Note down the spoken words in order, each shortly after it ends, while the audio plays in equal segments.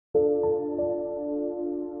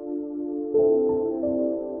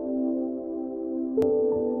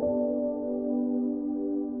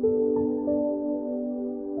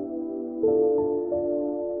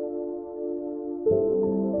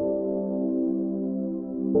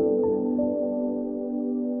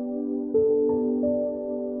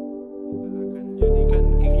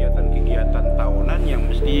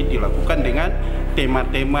mesti dilakukan dengan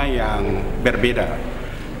tema-tema yang berbeda.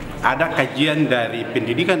 Ada kajian dari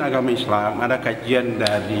pendidikan agama Islam, ada kajian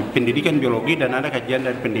dari pendidikan biologi, dan ada kajian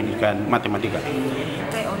dari pendidikan matematika.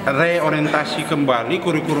 Reorientasi kembali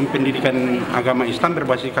kurikulum pendidikan agama Islam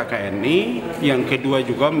berbasis KKNI. Yang kedua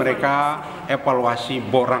juga mereka evaluasi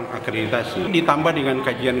borang akreditasi. Ditambah dengan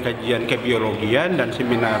kajian-kajian kebiologian dan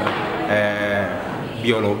seminar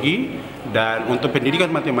biologi. Dan untuk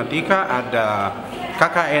pendidikan matematika ada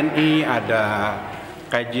KKNI, ada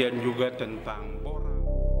kajian juga tentang borang.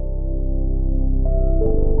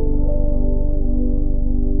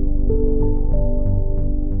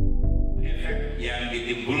 Yang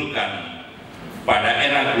ditimbulkan pada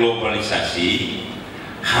era globalisasi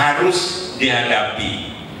harus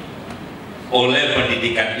dihadapi oleh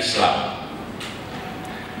pendidikan Islam,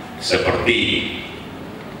 seperti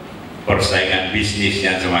persaingan bisnis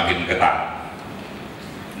yang semakin ketat,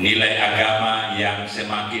 nilai agama yang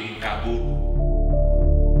semakin kabur.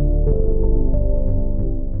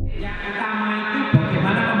 Yang utama itu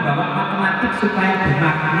bagaimana membawa matematik supaya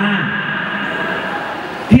bermakna.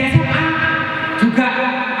 Di SMA juga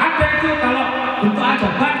ada itu, kalau bentuk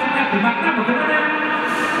aljabar supaya bermakna bagaimana?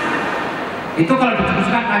 Itu kalau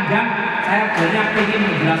diteruskan panjang, saya sebenarnya ingin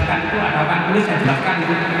menjelaskan itu, ada orang tulis saya jelaskan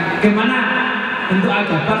itu. Bagaimana bentuk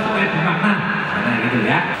aljabar supaya bermakna? Nah, gitu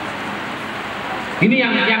ya. Ini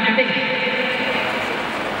yang penting.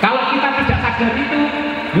 Kalau kita tidak sadar itu,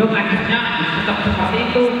 akhirnya tetap seperti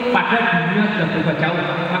itu, padahal dunia sudah berubah jauh.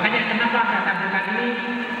 Makanya kenapa saya katakan ini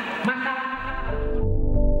masalah.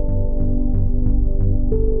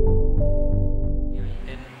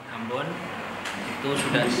 Iain Ambon itu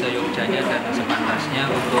sudah seyogyanya dan sepantasnya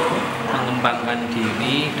untuk mengembangkan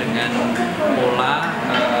diri dengan pola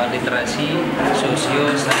literasi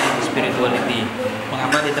sosio science spirituality.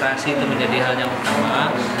 Mengapa literasi itu menjadi hal yang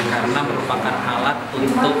utama? Karena merupakan alat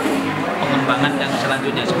untuk pengembangan yang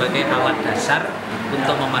selanjutnya sebagai alat dasar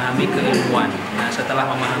untuk memahami keilmuan. Nah, setelah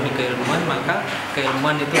memahami keilmuan, maka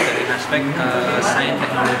keilmuan itu dari aspek sains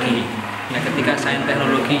teknologi. Nah, ketika sains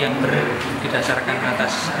teknologi yang didasarkan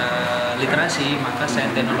atas literasi, maka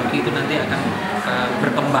sains teknologi itu nanti akan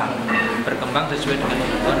berkembang sesuai dengan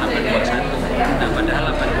kebutuhan abad 21.